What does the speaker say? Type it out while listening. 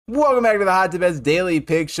Welcome back to the Hot to Bets Daily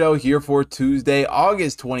Pick Show here for Tuesday,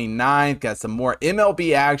 August 29th. Got some more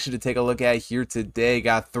MLB action to take a look at here today.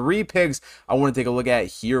 Got 3 picks I want to take a look at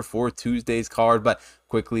here for Tuesday's card. But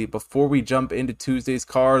quickly, before we jump into Tuesday's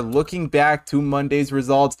card, looking back to Monday's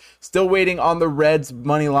results, still waiting on the Reds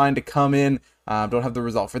money line to come in. Don't have the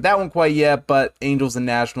result for that one quite yet, but Angels and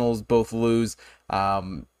Nationals both lose.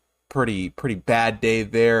 Pretty bad day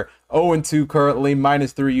there. 0-2 currently,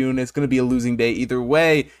 -3 units. Going to be a losing day either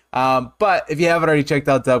way. But if you haven't already checked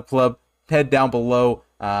out Dub Club, head down below.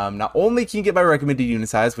 Not only can you get my recommended unit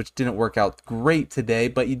size, which didn't work out great today,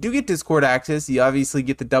 but you do get Discord access. You obviously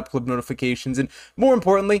get the Dub Club notifications. And more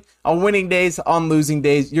importantly, on winning days, on losing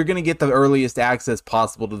days, you're going to get the earliest access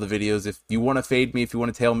possible to the videos. If you want to fade me, if you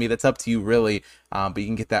want to tail me, that's up to you really. But you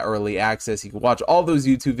can get that early access. You can watch all those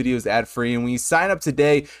YouTube videos ad-free. And when you sign up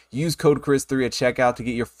today, use code Chris3 at checkout to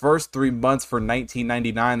get your first 3 months for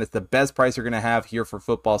 $19.99. That's the best price you're going to have here for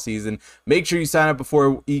football season. Make sure you sign up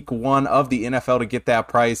before week 1 of the NFL to get that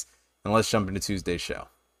price. And let's jump into Tuesday's show.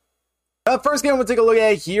 First game we'll take a look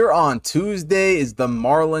at here on Tuesday is the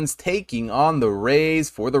Marlins taking on the Rays.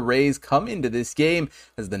 For the Rays, come into this game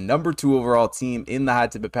as the number 2 overall team in the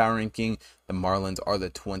Hot Tip Power Ranking. The Marlins are the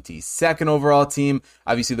 22nd overall team.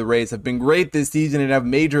 Obviously, the Rays have been great this season and have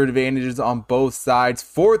major advantages on both sides.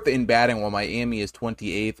 4th in batting, while Miami is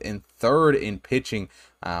 28th and 3rd in pitching.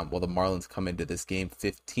 While the Marlins come into this game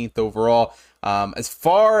 15th overall. As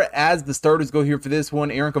far as the starters go here for this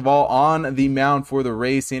one, Aaron Caval on the mound for the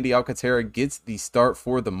Rays. Sandy Alcantara gets the start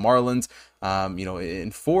for the Marlins.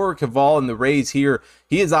 And for Caval and the Rays here,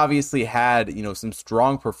 he has obviously had, some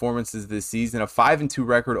strong performances this season. A 5-2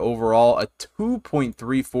 record overall, a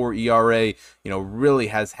 2.34 ERA, really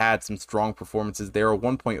has had some strong performances there. A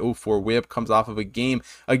 1.04 whip comes off of a game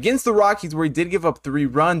against the Rockies where he did give up 3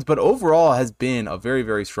 runs, but overall has been a very,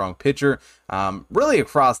 very strong pitcher. Really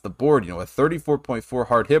across the board, a 34.4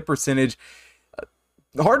 hard hit percentage.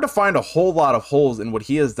 Hard to find a whole lot of holes in what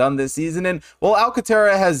he has done this season. And while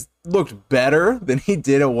Alcantara has looked better than he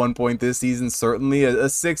did at one point this season, certainly a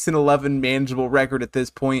 6-11 manageable record at this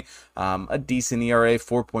point, a decent ERA,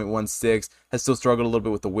 4.16, has still struggled a little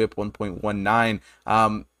bit with the whip,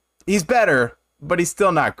 1.19. He's better, but he's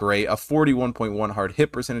still not great. A 41.1 hard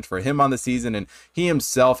hit percentage for him on the season, and he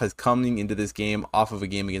himself has coming into this game off of a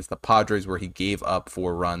game against the Padres where he gave up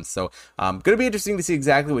 4 runs. So going to be interesting to see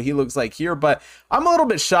exactly what he looks like here, but I'm a little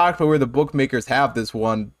bit shocked by where the bookmakers have this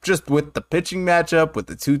one, just with the pitching matchup, with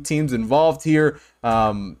the 2 teams involved here.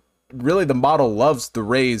 Really, the model loves the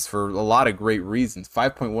Rays for a lot of great reasons.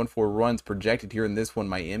 5.14 runs projected here in this one.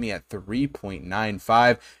 Miami at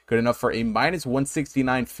 3.95. Good enough for a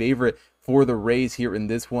 -169 favorite for the Rays here in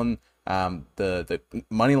this one. The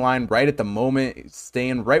money line right at the moment,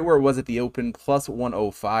 staying right where it was at the open, plus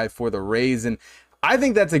 105 for the Rays. And I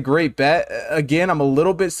think that's a great bet. Again, I'm a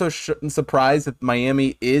little bit surprised that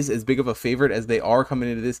Miami is as big of a favorite as they are coming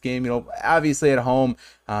into this game. Obviously at home,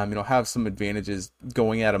 have some advantages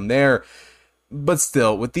going at them there. But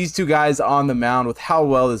still, with these 2 guys on the mound, with how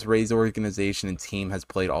well this Rays organization and team has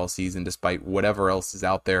played all season, despite whatever else is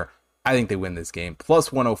out there, I think they win this game.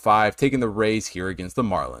 Plus 105, taking the Rays here against the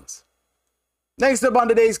Marlins. Next up on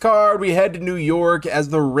today's card, we head to New York as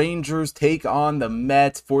the Rangers take on the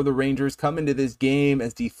Mets. For the Rangers, come into this game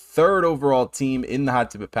as the 3rd overall team in the Hot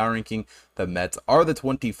Tip Power Ranking. The Mets are the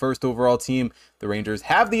 21st overall team. The Rangers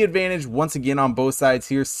have the advantage once again on both sides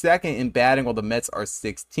here. 2nd in batting, while the Mets are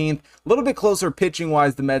 16th. A little bit closer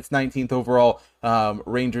pitching-wise. The Mets 19th overall.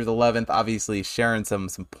 Rangers 11th. Obviously sharing some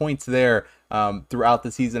points there throughout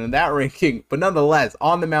the season in that ranking. But nonetheless,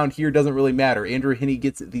 on the mound here doesn't really matter. Andrew Heaney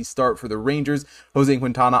gets the start for the Rangers. Jose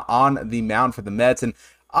Quintana on the mound for the Mets. And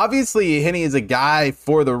obviously, Heaney is a guy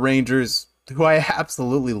for the Rangers who I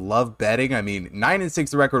absolutely love betting.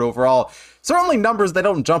 9-6 record overall. Certainly numbers that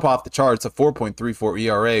don't jump off the charts. A 4.34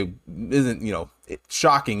 ERA isn't,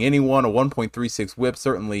 shocking anyone. A 1.36 whip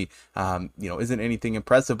certainly, isn't anything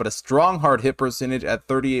impressive, but a strong hard hit percentage at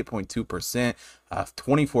 38.2%,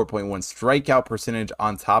 24.1 strikeout percentage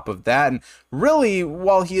on top of that. And really,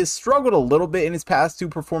 while he has struggled a little bit in his past 2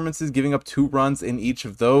 performances, giving up 2 runs in each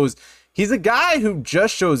of those, he's a guy who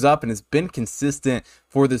just shows up and has been consistent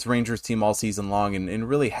for this Rangers team all season long and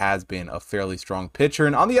really has been a fairly strong pitcher.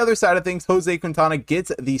 And on the other side of things, Jose Quintana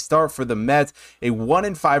gets the start for the Mets, a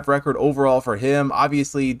 1-5 record overall for him.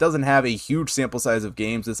 Obviously, he doesn't have a huge sample size of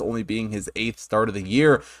games, this only being his 8th start of the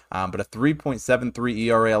year, but a 3.73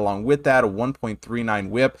 ERA along with that, a 1.39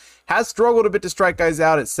 whip. Has struggled a bit to strike guys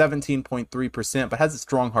out at 17.3%, but has a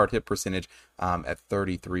strong hard hit percentage at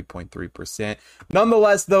 33.3%.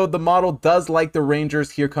 Nonetheless, though, the model does like the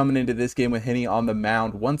Rangers here coming into this game with Heaney on the mound.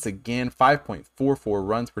 mound once again. 5.44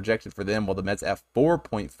 runs projected for them, while the Mets at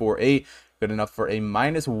 4.48. Good enough for a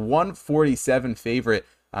minus 147 favorite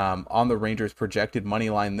on the Rangers projected money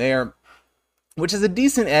line there, which is a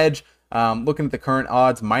decent edge. Looking at the current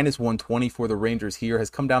odds, minus 120 for the Rangers here has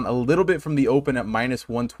come down a little bit from the open at minus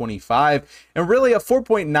 125. And really, a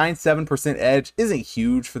 4.97% edge isn't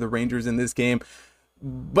huge for the Rangers in this game.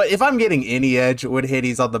 But if I'm getting any edge when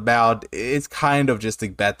Hitty's on the mound, it's kind of just a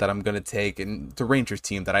bet that I'm going to take. And the Rangers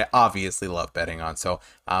team that I obviously love betting on. So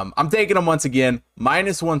I'm taking them once again,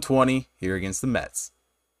 minus 120 here against the Mets.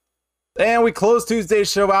 And we close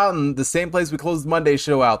Tuesday's show out in the same place we closed Monday's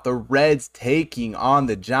show out. The Reds taking on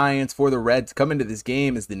the Giants. For the Reds, come into this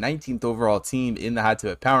game as the 19th overall team in the Hot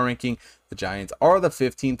Tip Power Ranking. The Giants are the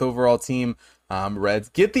 15th overall team. Reds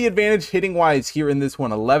get the advantage hitting wise here in this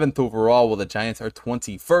one, 11th overall, while the Giants are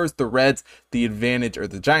 21st. The Reds, the advantage, or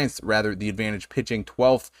the Giants rather, the advantage pitching,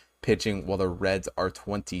 12th pitching, while the Reds are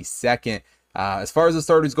 22nd. As far as the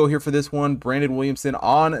starters go here for this one, Brandon Williamson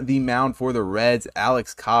on the mound for the Reds.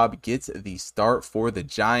 Alex Cobb gets the start for the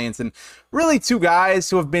Giants. And really two guys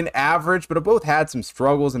who have been average, but have both had some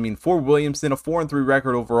struggles. I mean, for Williamson, a 4-3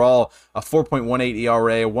 record overall, a 4.18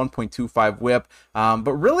 ERA, a 1.25 whip.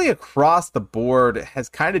 But really across the board has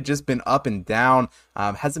kind of just been up and down.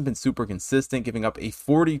 Hasn't been super consistent, giving up a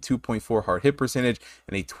 42.4 hard hit percentage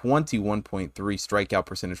and a 21.3 strikeout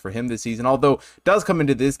percentage for him this season. Although does come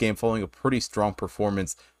into this game following a pretty strong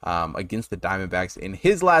performance against the Diamondbacks in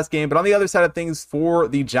his last game. But on the other side of things for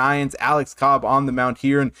the Giants, Alex Cobb on the mound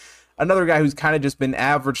here, and another guy who's kind of just been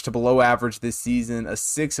average to below average this season, a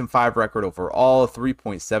 6-5 record overall,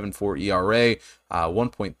 3.74 ERA,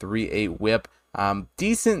 1.38 whip,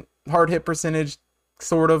 decent hard hit percentage,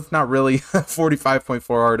 sort of, not really. 45.4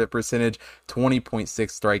 hard hit percentage, 20.6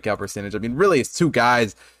 strikeout percentage. I mean, really, it's two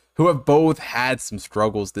guys who have both had some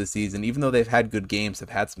struggles this season, even though they've had good games, have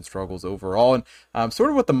had some struggles overall. And sort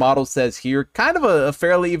of what the model says here, kind of a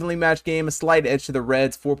fairly evenly matched game, a slight edge to the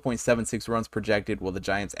Reds, 4.76 runs projected, while the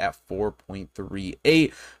Giants at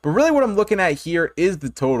 4.38. But really what I'm looking at here is the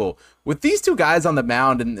total. With these two guys on the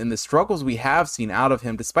mound and the struggles we have seen out of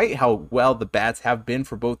him, despite how well the bats have been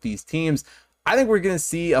for both these teams, I think we're going to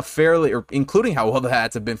see a fairly, or including how well the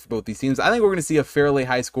hats have been for both these teams, I think we're going to see a fairly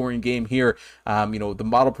high scoring game here. The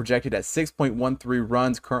model projected at 6.13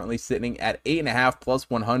 runs, currently sitting at 8.5 plus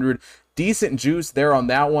 100. Decent juice there on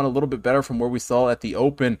that one, a little bit better from where we saw at the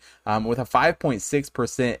open, with a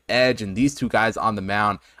 5.6% edge, and these two guys on the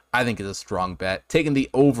mound, I think is a strong bet. Taking the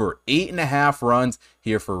over 8.5 runs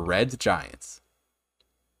here for Reds Giants.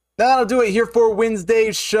 That'll do it here for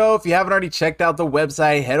Wednesday's show. If you haven't already checked out the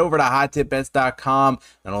website, head over to hottipbets.com.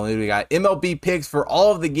 Not only do we got MLB picks for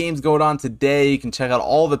all of the games going on today, you can check out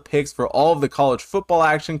all the picks for all of the college football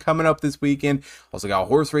action coming up this weekend. Also got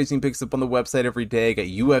horse racing picks up on the website every day. Got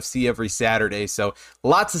UFC every Saturday. So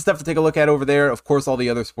lots of stuff to take a look at over there. Of course, all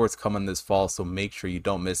the other sports coming this fall, so make sure you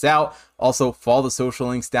don't miss out. Also, follow the social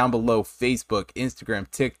links down below: Facebook,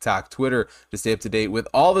 Instagram, TikTok, Twitter, to stay up to date with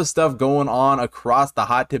all the stuff going on across the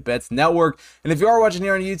Hot Tip Bets network. And if you are watching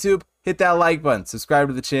here on YouTube, hit that like button, subscribe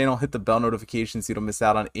to the channel, hit the bell notification so you don't miss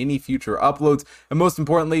out on any future uploads. And most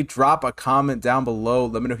importantly, drop a comment down below.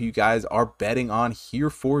 Let me know who you guys are betting on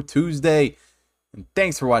here for Tuesday. And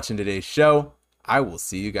thanks for watching today's show. I will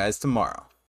see you guys tomorrow.